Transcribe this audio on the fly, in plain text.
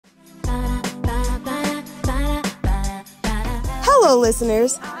Hello,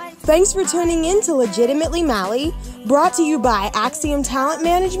 listeners. Thanks for tuning in to Legitimately Mallie, brought to you by Axiom Talent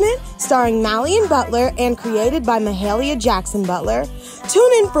Management, starring Mallian Butler and created by Mahalia Jackson-Butler.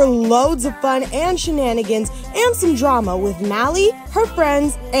 Tune in for loads of fun and shenanigans and some drama with Mallie, her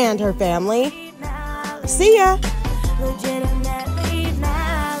friends, and her family. See ya!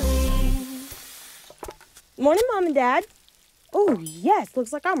 Morning, Mom and Dad. Oh, yes,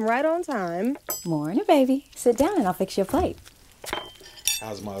 looks like I'm right on time. Morning, baby. Sit down and I'll fix you a plate.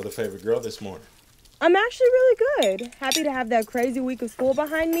 How's my other favorite girl this morning? I'm actually really good. Happy to have that crazy week of school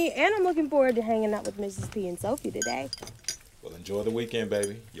behind me, and I'm looking forward to hanging out with Mrs. P and Sophie today. Well, enjoy the weekend,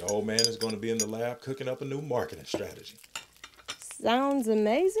 baby. Your old man is going to be in the lab cooking up a new marketing strategy. Sounds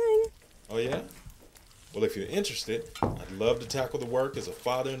amazing. Oh, yeah? Well, if you're interested, I'd love to tackle the work as a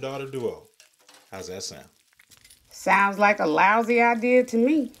father and daughter duo. How's that sound? Sounds like a lousy idea to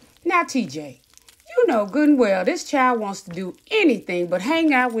me. Now, TJ, you know good and well this child wants to do anything but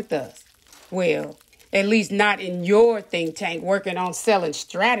hang out with us. Well, at least not in your think tank working on selling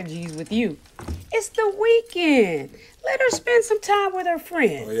strategies with you. It's the weekend. Let her spend some time with her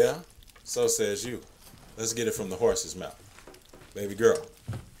friends. Oh, yeah? So says you. Let's get it from the horse's mouth. Baby girl,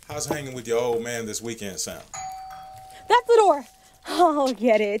 how's hanging with your old man this weekend sound? That's the door. Oh,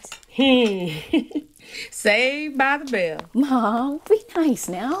 get it. Saved by the bell. Mom, be nice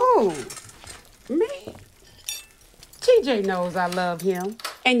now. Oh, me? TJ knows I love him.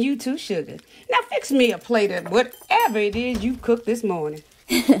 And you too, sugar. Now fix me a plate of whatever it is you cooked this morning.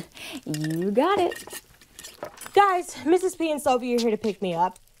 You got it. Guys, Mrs. P and Sophie are here to pick me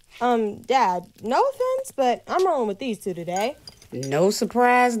up. Dad, no offense, but I'm rolling with these two today. No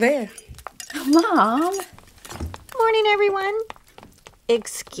surprise there. Mom. Morning, everyone.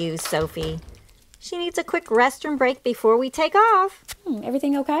 Excuse Sophie. She needs a quick restroom break before we take off.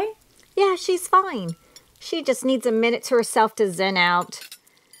 Everything okay? Yeah, she's fine. She just needs a minute to herself to zen out.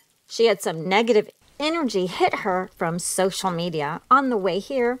 She had some negative energy hit her from social media on the way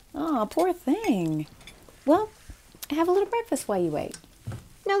here. Oh, poor thing. Well, have a little breakfast while you wait.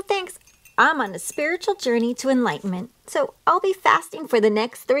 No, thanks. I'm on a spiritual journey to enlightenment, so I'll be fasting for the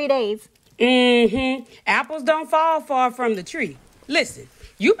next 3 days. Apples don't fall far from the tree. Listen,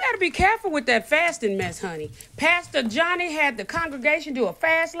 you better be careful with that fasting mess, honey. Pastor Johnny had the congregation do a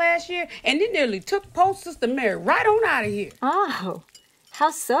fast last year, and it nearly took poor Sister Mary right on out of here. Oh,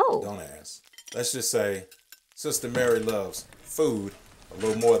 how so? Don't ask. Let's just say Sister Mary loves food a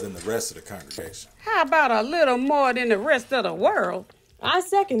little more than the rest of the congregation. How about a little more than the rest of the world? I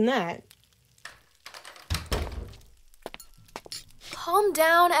second that. Calm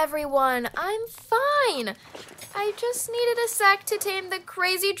down, everyone. I'm fine. I just needed a sec to tame the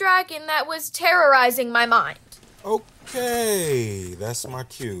crazy dragon that was terrorizing my mind. Okay, that's my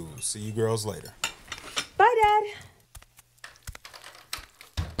cue. See you girls later. Bye,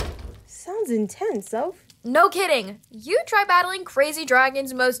 Dad. Sounds intense, Soph. No kidding. You try battling crazy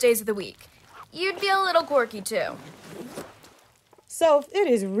dragons most days of the week. You'd be a little quirky, too. Soph, it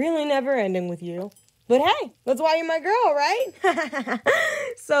is really never ending with you. But hey, that's why you're my girl, right?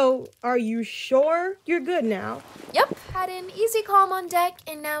 So, are you sure you're good now? Yep, had an easy calm on deck,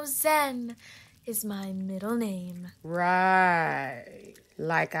 and now Zen is my middle name. Right.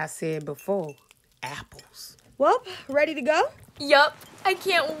 Like I said before, apples. Well, ready to go? Yup, I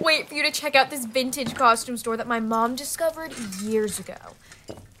can't wait for you to check out this vintage costume store that my mom discovered years ago.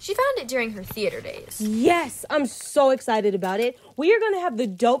 She found it during her theater days. Yes, I'm so excited about it. We are going to have the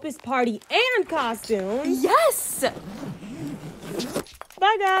dopest party and costumes. Yes!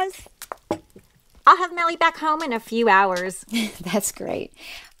 Bye, guys. I'll have Mallie back home in a few hours. That's great.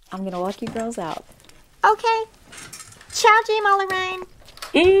 I'm going to walk you girls out. Okay. Ciao, Lorraine.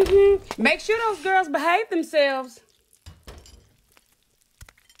 Make sure those girls behave themselves.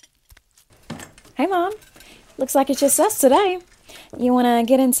 Hey, Mom. Looks like it's just us today. You want to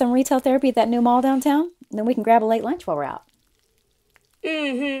get in some retail therapy at that new mall downtown? Then we can grab a late lunch while we're out.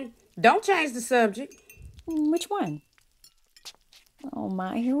 Don't change the subject. Which one? Oh,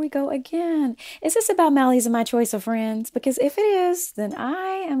 my. Here we go again. Is this about Mallie's and my choice of friends? Because if it is, then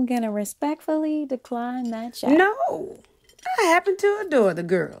I am going to respectfully decline that chat. No. I happen to adore the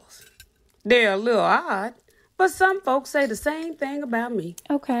girls. They're a little odd, but some folks say the same thing about me.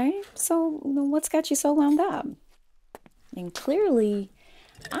 Okay. So what's got you so wound up? And clearly,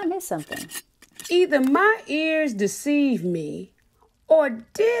 I missed something. Either my ears deceive me, or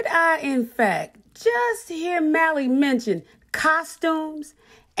did I, in fact, just hear Mallie mention costumes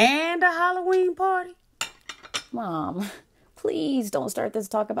and a Halloween party? Mom, please don't start this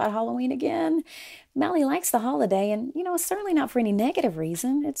talk about Halloween again. Mallie likes the holiday, and, it's certainly not for any negative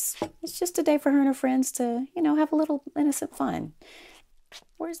reason. It's just a day for her and her friends to, have a little innocent fun.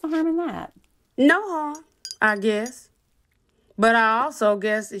 Where's the harm in that? No harm, I guess. But I also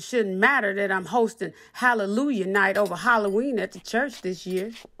guess it shouldn't matter that I'm hosting Hallelujah Night over Halloween at the church this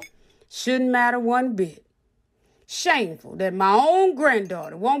year. Shouldn't matter one bit. Shameful that my own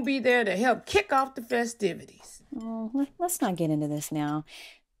granddaughter won't be there to help kick off the festivities. Oh, let's not get into this now.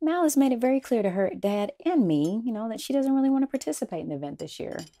 Mal has made it very clear to her dad and me, that she doesn't really want to participate in the event this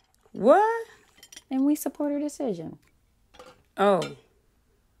year. What? And we support her decision. Oh,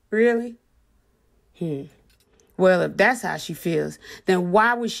 really? Well, if that's how she feels, then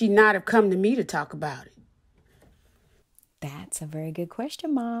why would she not have come to me to talk about it? That's a very good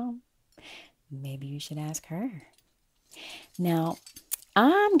question, Mom. Maybe you should ask her. Now,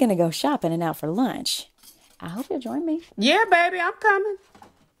 I'm going to go shopping and out for lunch. I hope you'll join me. Yeah, baby, I'm coming.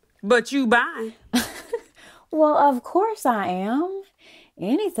 But you buying. Well, of course I am.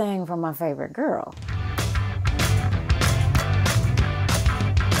 Anything for my favorite girl.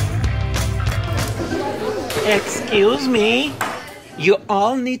 Excuse me. You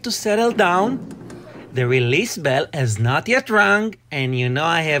all need to settle down. The release bell has not yet rung, and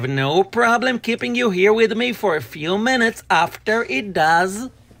I have no problem keeping you here with me for a few minutes after it does.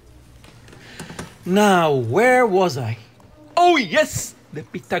 Now, where was I? Oh, yes, the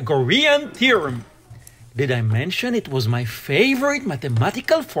Pythagorean theorem. Did I mention it was my favorite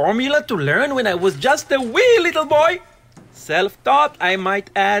mathematical formula to learn when I was just a wee little boy? Self-taught, I might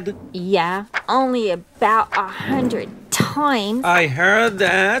add. Yeah, only about 100 times. I heard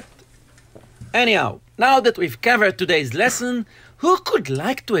that. Anyhow, now that we've covered today's lesson, who could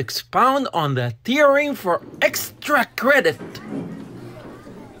like to expound on the theorem for extra credit?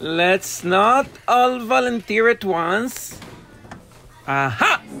 Let's not all volunteer at once.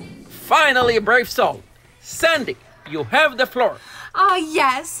 Aha! Finally, a brave soul. Sandy, you have the floor.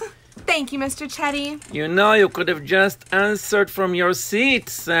 Yes. Thank you, Mr. Chetti. You could have just answered from your seat,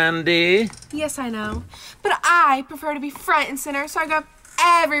 Sandy. Yes, I know. But I prefer to be front and center, so I got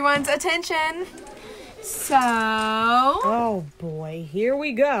everyone's attention. So... Oh, boy. Here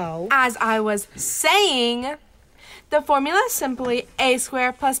we go. As I was saying, the formula is simply a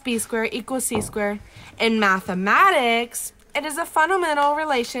squared plus b squared equals c squared. In mathematics, it is a fundamental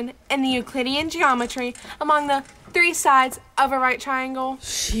relation in the Euclidean geometry among the three sides of a right triangle.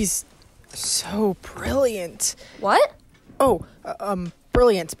 She's so brilliant. What? Oh,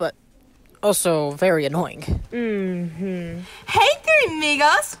 brilliant, but also very annoying. Hey, three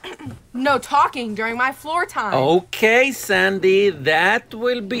amigos. No talking during my floor time. Okay, Sandy, that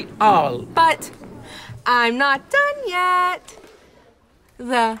will be all. But I'm not done yet.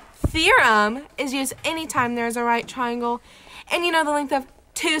 The theorem is used anytime there is a right triangle, and you know the length of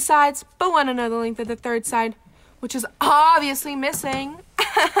two sides, but want to know the length of the third side, which is obviously missing.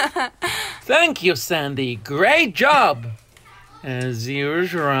 Thank you, Sandy. Great job. As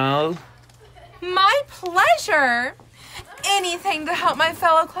usual. My pleasure. Anything to help my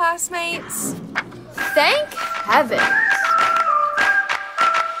fellow classmates. Thank heavens.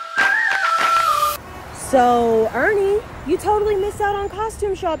 So, Ernie, you totally missed out on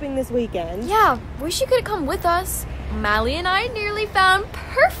costume shopping this weekend. Yeah, wish you could have come with us. Mallie and I nearly found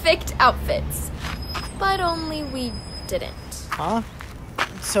perfect outfits. But only we didn't. Huh?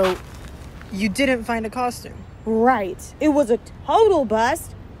 So, you didn't find a costume? Right. It was a total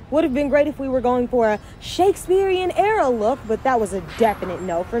bust. Would have been great if we were going for a Shakespearean era look, but that was a definite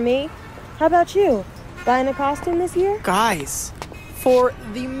no for me. How about you? Buying a costume this year? Guys, for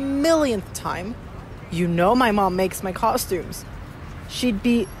the millionth time, my mom makes my costumes. She'd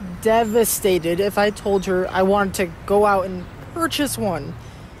be devastated if I told her I wanted to go out and purchase one.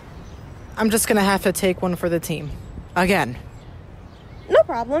 I'm just gonna have to take one for the team. Again. No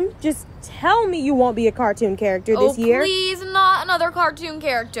problem. Just tell me you won't be a cartoon character this year. Oh, please, not another cartoon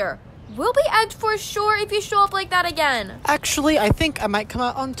character. We'll be egged for sure if you show up like that again. Actually, I think I might come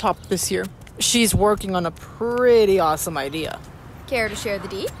out on top this year. She's working on a pretty awesome idea. Care to share the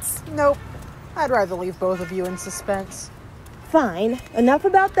deets? Nope. I'd rather leave both of you in suspense. Fine. Enough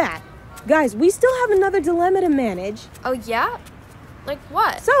about that. Guys, we still have another dilemma to manage. Oh, yeah? Like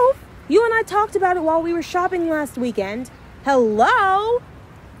what? So, you and I talked about it while we were shopping last weekend. Hello?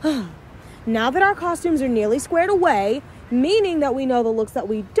 Now that our costumes are nearly squared away, meaning that we know the looks that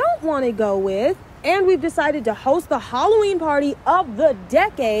we don't want to go with, and we've decided to host the Halloween party of the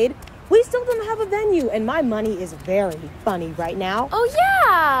decade, we still don't have a venue, and my money is very funny right now. Oh,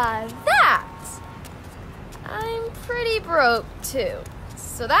 yeah, that. I'm pretty broke, too.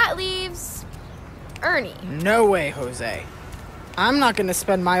 So that leaves Ernie. No way, Jose. I'm not gonna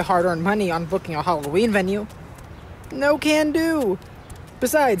spend my hard-earned money on booking a Halloween venue. No can do.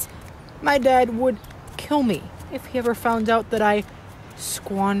 Besides, my dad would kill me if he ever found out that I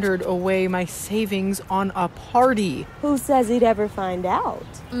squandered away my savings on a party. Who says he'd ever find out?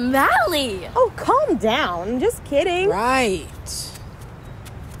 Mallie! Oh, calm down. Just kidding. Right.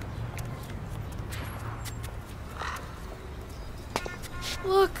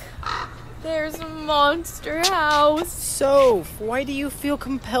 Look, there's a monster house. Soph, why do you feel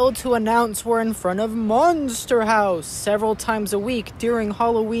compelled to announce we're in front of Monster House several times a week during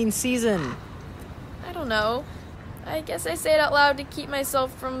Halloween season? I don't know. I guess I say it out loud to keep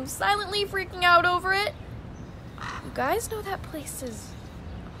myself from silently freaking out over it. You guys know that place is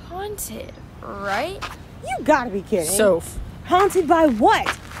haunted, right? You gotta be kidding. Soph. Haunted by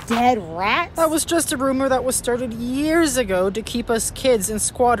what? Dead rats? That was just a rumor that was started years ago to keep us kids and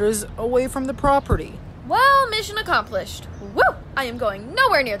squatters away from the property. Well, mission accomplished. Woo! I am going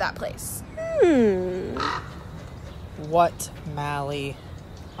nowhere near that place. What, Mallie?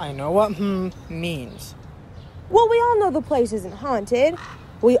 I know what means. Well, we all know the place isn't haunted.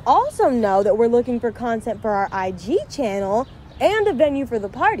 We also know that we're looking for content for our IG channel and a venue for the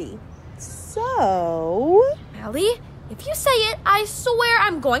party. So... Mallie, if you say it, I swear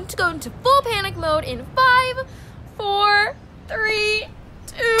I'm going to go into full panic mode in 5, 4, 3,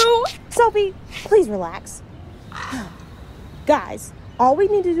 2... Sophie, please relax. Guys, all we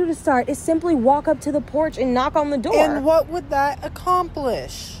need to do to start is simply walk up to the porch and knock on the door. And what would that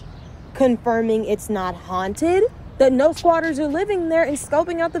accomplish? Confirming it's not haunted, that no squatters are living there, and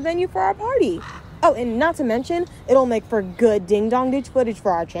scoping out the venue for our party. Oh, and not to mention, it'll make for good ding-dong ditch footage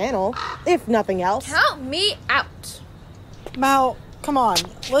for our channel, if nothing else. Count me out. Mal, come on.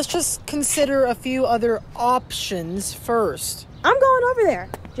 Let's just consider a few other options first. I'm going over there.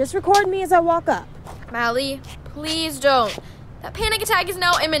 Just record me as I walk up. Mallie, please don't. That panic attack is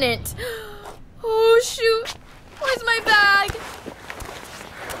now imminent. Oh, shoot. Where's my bag?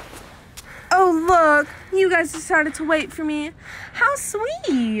 Oh, look. You guys decided to wait for me. How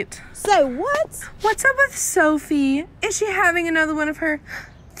sweet. Say what? What's up with Sophie? Is she having another one of her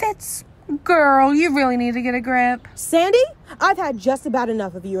fits? Girl, you really need to get a grip. Sandy, I've had just about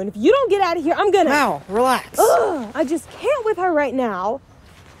enough of you, and if you don't get out of here, I'm gonna... Mal, relax. Ugh, I just can't with her right now.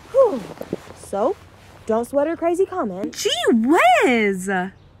 Whew. So, don't sweat her crazy comment. Gee whiz.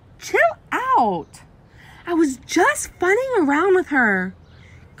 Chill out. I was just funning around with her.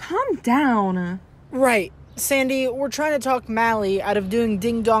 Calm down. Right. Sandy, we're trying to talk Mallie out of doing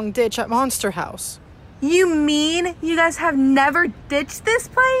Ding Dong Ditch at Monster House. You mean you guys have never ditched this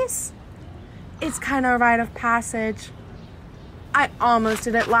place? It's kind of a rite of passage. I almost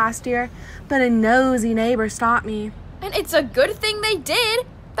did it last year, but a nosy neighbor stopped me. And it's a good thing they did.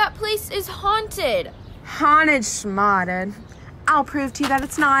 That place is haunted. Haunted schmotted. I'll prove to you that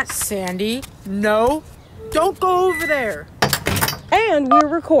it's not. Sandy, no. Don't go over there. And we're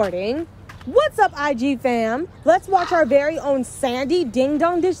recording. What's up, IG fam? Let's watch our very own Sandy Ding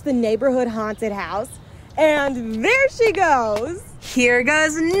Dong Ditch the neighborhood haunted house. And there she goes. Here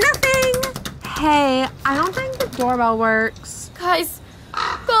goes nothing. Hey, I don't think the doorbell works. Guys,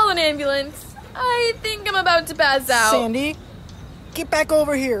 call an ambulance. I think I'm about to pass out. Sandy, get back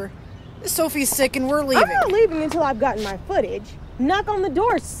over here. Sophie's sick and we're leaving. I'm not leaving until I've gotten my footage. Knock on the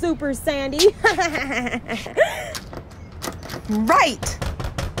door, Super Sandy. Right.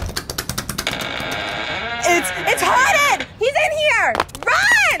 It's haunted! He's in here!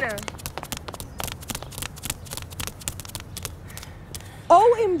 Run!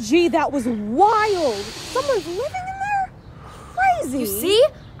 OMG, that was wild. Someone's living in there? Crazy. You see?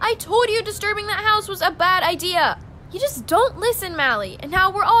 I told you disturbing that house was a bad idea. You just don't listen, Mallie. And now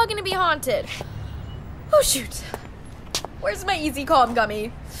we're all gonna be haunted. Oh, shoot. Where's my easy calm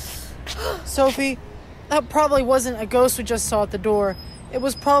gummy? Sophie, that probably wasn't a ghost we just saw at the door. It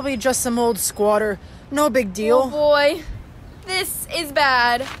was probably just some old squatter. No big deal. Oh, boy. This is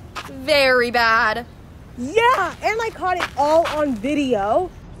bad. Very bad. Yeah, and I caught it all on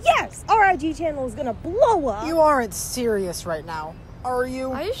video. Yes, our IG channel is gonna blow up. You aren't serious right now, are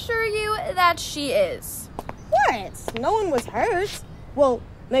you? I assure you that she is. What? No one was hurt. Well,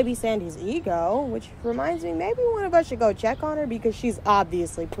 maybe Sandy's ego, which reminds me, maybe one of us should go check on her because she's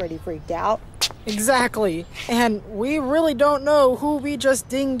obviously pretty freaked out. Exactly. And we really don't know who we just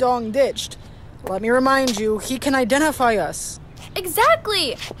ding-dong ditched. Let me remind you, he can identify us.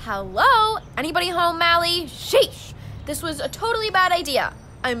 Exactly. Hello? Anybody home, Mallie? Sheesh. This was a totally bad idea.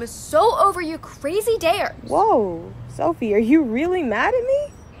 I'm so over your crazy dares. Whoa, Sophie, are you really mad at me?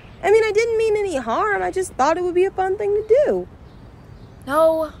 I mean, I didn't mean any harm. I just thought it would be a fun thing to do.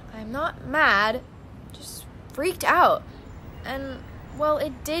 No, I'm not mad. Just freaked out. And, well,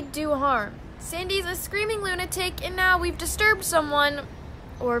 it did do harm. Sandy's a screaming lunatic, and now we've disturbed someone,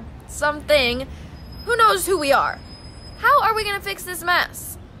 or something. Who knows who we are? How are we gonna fix this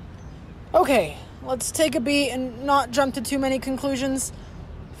mess? Okay, let's take a beat and not jump to too many conclusions.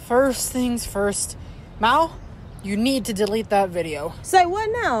 First things first. Mal, you need to delete that video. Say what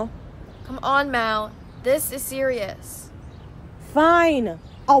now? Come on, Mal. This is serious. Fine.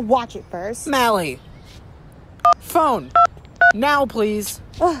 I'll watch it first. Mallie. Phone. Now, please.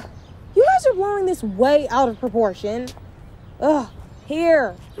 Ugh, you guys are blowing this way out of proportion. Ugh,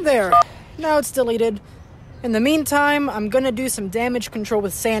 here. There. Now it's deleted. In the meantime, I'm gonna do some damage control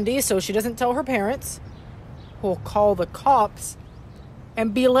with Sandy so she doesn't tell her parents. We'll call the cops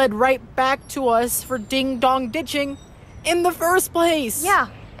and be led right back to us for ding-dong ditching in the first place. Yeah,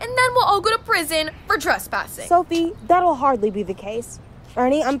 and then we'll all go to prison for trespassing. Sophie, that'll hardly be the case.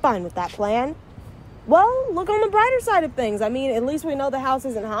 Ernie, I'm fine with that plan. Well, look on the brighter side of things. I mean, at least we know the house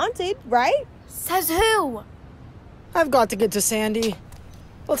isn't haunted, right? Says who? I've got to get to Sandy.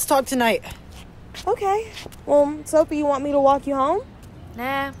 Let's talk tonight. Okay. Well, Sophie, you want me to walk you home?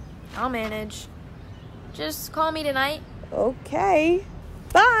 Nah, I'll manage. Just call me tonight. Okay.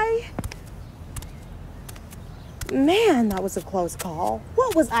 Bye. Man, that was a close call.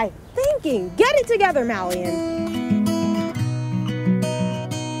 What was I thinking? Get it together, Mallian.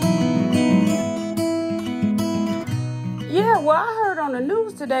 Yeah, well, I heard on the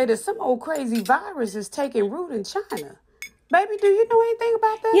news today that some old crazy virus is taking root in China. Baby, do you know anything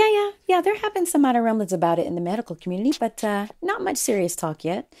about that? Yeah. There have been some minor rumblings about it in the medical community, but not much serious talk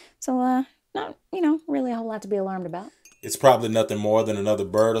yet. So, not, really a whole lot to be alarmed about. It's probably nothing more than another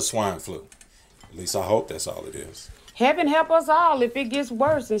bird or swine flu. At least I hope that's all it is. Heaven help us all if it gets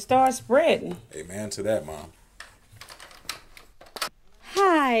worse and starts spreading. Amen to that, Mom.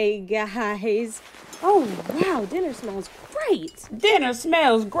 Hi, guys. Oh, wow, dinner smells great. Dinner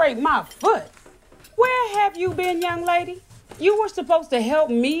smells great, my foot. Where have you been, young lady? You were supposed to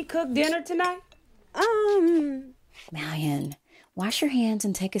help me cook dinner tonight? Mallian, wash your hands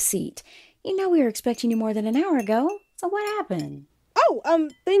and take a seat. You know we were expecting you more than an hour ago. So what happened? Oh,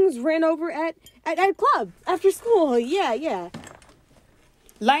 things ran over at club after school. Yeah.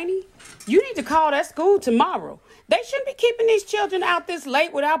 Lainey, you need to call that school tomorrow. They shouldn't be keeping these children out this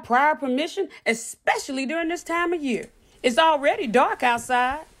late without prior permission, especially during this time of year. It's already dark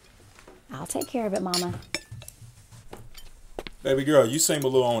outside. I'll take care of it, Mama. Baby girl, you seem a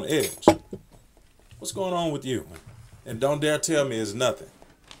little on edge. What's going on with you? And don't dare tell me it's nothing.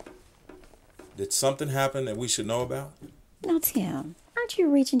 Did something happen that we should know about? Now, Tim, aren't you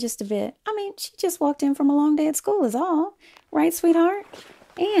reaching just a bit? I mean, she just walked in from a long day at school is all. Right, sweetheart?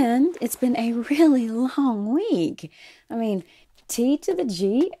 And it's been a really long week. I mean, T to the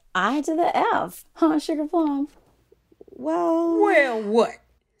G, I to the F. Huh, Sugar Plum? Well, what?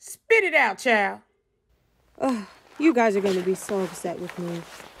 Spit it out, child. You guys are going to be so upset with me.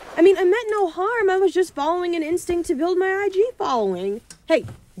 I mean, I meant no harm. I was just following an instinct to build my IG following. Hey,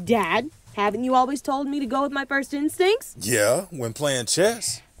 Dad, haven't you always told me to go with my first instincts? Yeah, when playing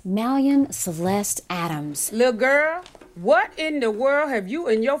chess. Mallian Celeste Adams. Little girl, what in the world have you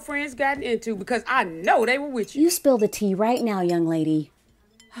and your friends gotten into? Because I know they were with you. You spill the tea right now, young lady.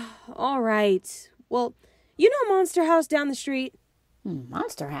 All right. Well, you know Monster House down the street?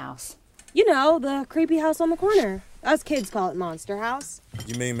 Monster House? You know, the creepy house on the corner. Us kids call it Monster House.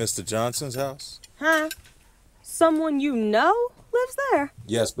 You mean Mr. Johnson's house? Huh? Someone you know lives there.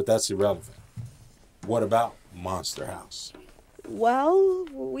 Yes, but that's irrelevant. What about Monster House? Well,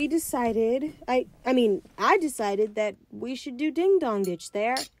 we decided, I decided that we should do Ding Dong Ditch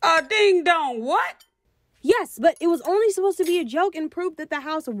there. Ding Dong what? Yes, but it was only supposed to be a joke and prove that the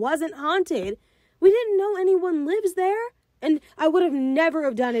house wasn't haunted. We didn't know anyone lives there, and I would have never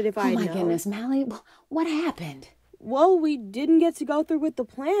have done it if I had known. Oh my goodness, Mallie, what happened? Well, we didn't get to go through with the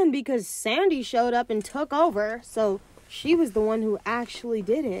plan because Sandy showed up and took over, so she was the one who actually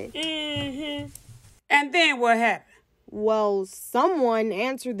did it. Mm-hmm. And then what happened? Well, someone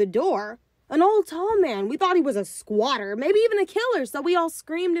answered the door. An old tall man. We thought he was a squatter, maybe even a killer, so we all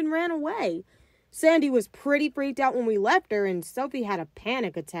screamed and ran away. Sandy was pretty freaked out when we left her, and Sophie had a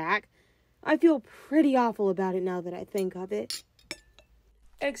panic attack. I feel pretty awful about it now that I think of it.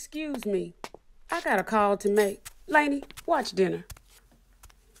 Excuse me. I got a call to make. Lainey, watch dinner.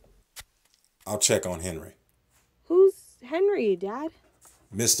 I'll check on Henry. Who's Henry, Dad?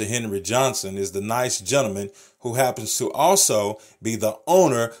 Mr. Henry Johnson is the nice gentleman who happens to also be the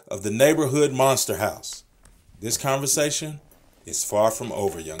owner of the neighborhood Monster House. This conversation is far from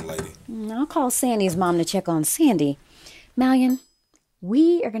over, young lady. I'll call Sandy's mom to check on Sandy. Mallian,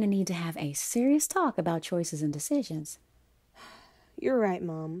 we are going to need to have a serious talk about choices and decisions. You're right,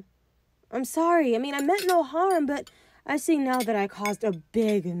 Mom. I'm sorry. I meant no harm, but I see now that I caused a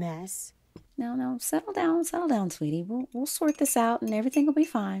big mess. No, settle down, sweetie. We'll sort this out and everything will be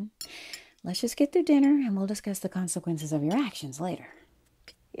fine. Let's just get through dinner and we'll discuss the consequences of your actions later.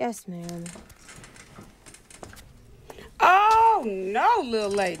 Yes, ma'am. Oh, no, little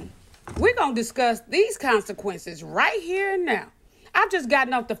lady. We're going to discuss these consequences right here and now. I've just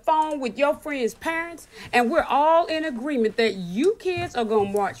gotten off the phone with your friend's parents, and we're all in agreement that you kids are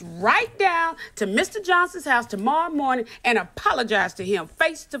going to march right down to Mr. Johnson's house tomorrow morning and apologize to him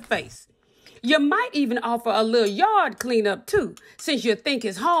face to face. You might even offer a little yard cleanup, too, since you think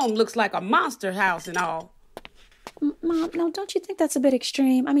his home looks like a monster house and all. Mom, no, don't you think that's a bit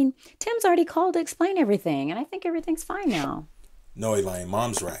extreme? Tim's already called to explain everything, and I think everything's fine now. No, Elaine,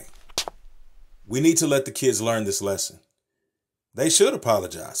 Mom's right. We need to let the kids learn this lesson. They should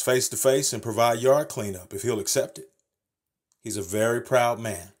apologize face to face and provide yard cleanup if he'll accept it. He's a very proud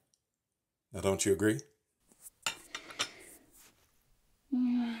man. Now, don't you agree?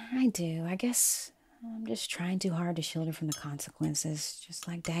 I do. I guess I'm just trying too hard to shield her from the consequences, just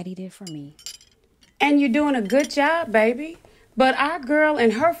like Daddy did for me. And you're doing a good job, baby. But our girl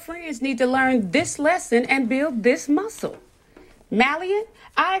and her friends need to learn this lesson and build this muscle. Mallian,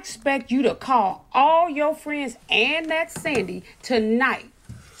 I expect you to call all your friends and that Sandy tonight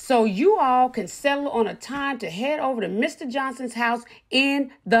so you all can settle on a time to head over to Mr. Johnson's house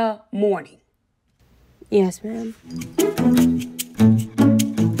in the morning. Yes, ma'am.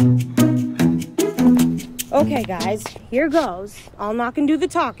 Okay, guys, here goes. I'll knock and do the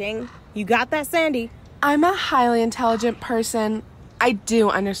talking. You got that, Sandy? I'm a highly intelligent person. I do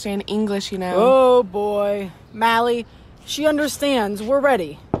understand English, you know. Oh, boy. Mallie, she understands. We're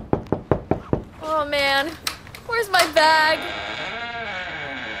ready. Oh, man. Where's my bag?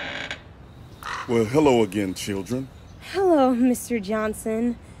 Well, hello again, children. Hello, Mr.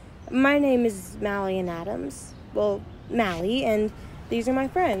 Johnson. My name is Mallian Adams. Well, Mallie, and these are my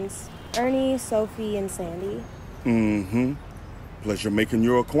friends, Ernie, Sophie, and Sandy. Mm-hmm. Pleasure making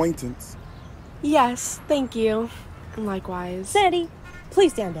your acquaintance. Yes, thank you. And likewise. Sandy,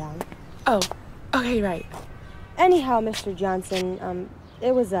 please stand down. Oh, okay, right. Anyhow, Mr. Johnson,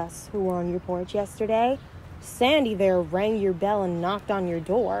 it was us who were on your porch yesterday. Sandy there rang your bell and knocked on your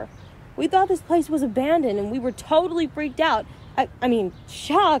door. We thought this place was abandoned and we were totally freaked out.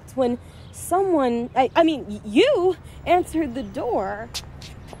 Shocked when you answered the door.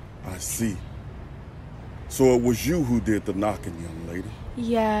 I see. So it was you who did the knocking, young lady.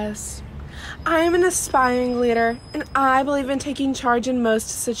 Yes. I am an aspiring leader, and I believe in taking charge in most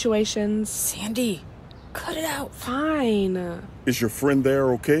situations. Sandy, cut it out. Fine. Is your friend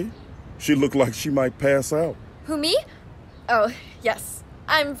there okay? She looked like she might pass out. Who, me? Oh, yes.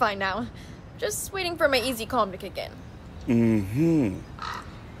 I'm fine now. Just waiting for my easy calm to kick in. Mm-hmm.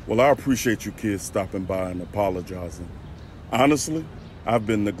 Well, I appreciate you kids stopping by and apologizing. Honestly, I've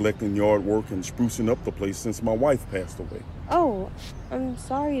been neglecting yard work and sprucing up the place since my wife passed away. Oh, I'm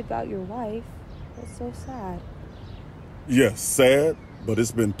sorry about your wife. That's so sad. Yes, sad, but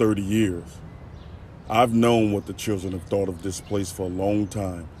it's been 30 years. I've known what the children have thought of this place for a long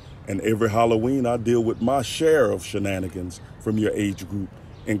time, and every Halloween I deal with my share of shenanigans from your age group,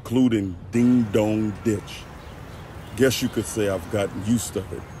 including Ding Dong Ditch. Guess you could say I've gotten used to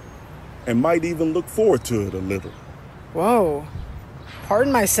it, and might even look forward to it a little. Whoa.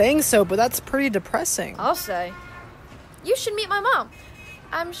 Pardon my saying so, but that's pretty depressing. I'll say. You should meet my mom.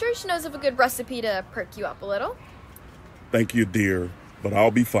 I'm sure she knows of a good recipe to perk you up a little. Thank you, dear, but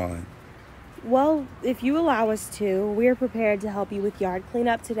I'll be fine. Well, if you allow us to, we're prepared to help you with yard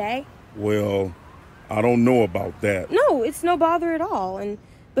cleanup today. Well, I don't know about that. No, it's no bother at all. And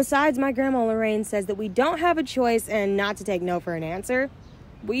besides, my grandma Lorraine says that we don't have a choice and not to take no for an answer.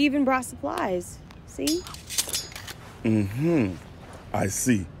 We even brought supplies. See? Mm-hmm. I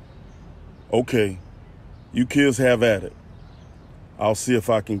see. Okay. You kids have at it. I'll see if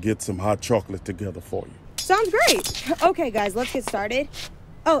I can get some hot chocolate together for you. Sounds great. Okay, guys, let's get started.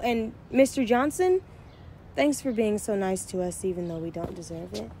 Oh, and Mr. Johnson, thanks for being so nice to us even though we don't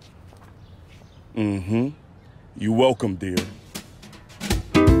deserve it. Mm-hmm. You're welcome, dear.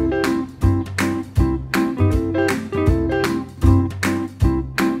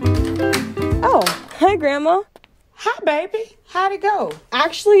 Oh, hi, Grandma. Hi, baby. How'd it go?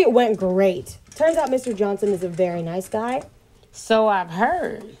 Actually, it went great. Turns out Mr. Johnson is a very nice guy. So I've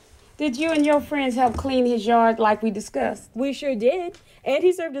heard. Did you and your friends help clean his yard like we discussed? We sure did. And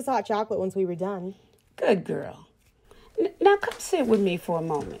he served us hot chocolate once we were done. Good girl. Now come sit with me for a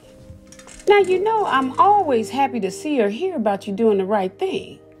moment. Now, you know I'm always happy to see or hear about you doing the right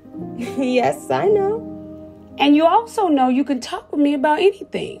thing. Yes, I know. And you also know you can talk with me about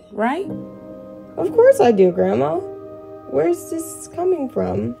anything, right? Of course I do, Grandma. Where's this coming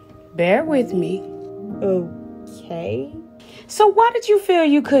from? Bear with me. Okay. So why did you feel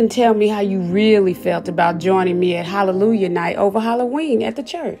you couldn't tell me how you really felt about joining me at Hallelujah night over Halloween at the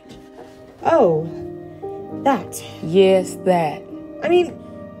church? Oh, that. Yes, that. I mean,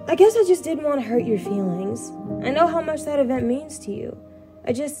 I guess I just didn't want to hurt your feelings. I know how much that event means to you.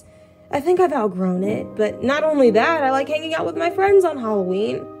 I think I've outgrown it, but not only that, I like hanging out with my friends on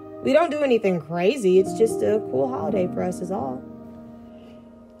Halloween. We don't do anything crazy, it's just a cool holiday for us is all.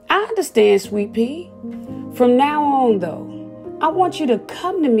 I understand, Sweet Pea. From now on, though, I want you to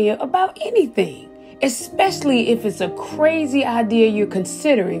come to me about anything, especially if it's a crazy idea you're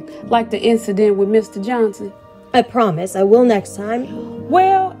considering, like the incident with Mr. Johnson. I promise, I will next time.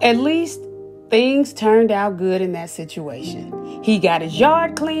 Well, at least things turned out good in that situation. He got his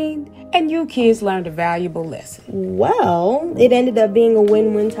yard cleaned, and you kids learned a valuable lesson. Well, it ended up being a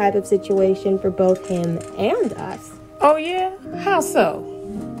win-win type of situation for both him and us. Oh, yeah? How so?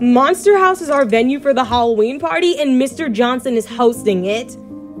 Monster House is our venue for the Halloween party, and Mr. Johnson is hosting it.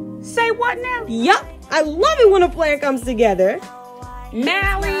 Say what now? Yup, I love it when a plan comes together.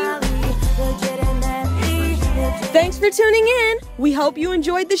 Mallie! Thanks for tuning in. We hope you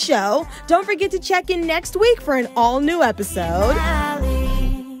enjoyed the show. Don't forget to check in next week for an all-new episode.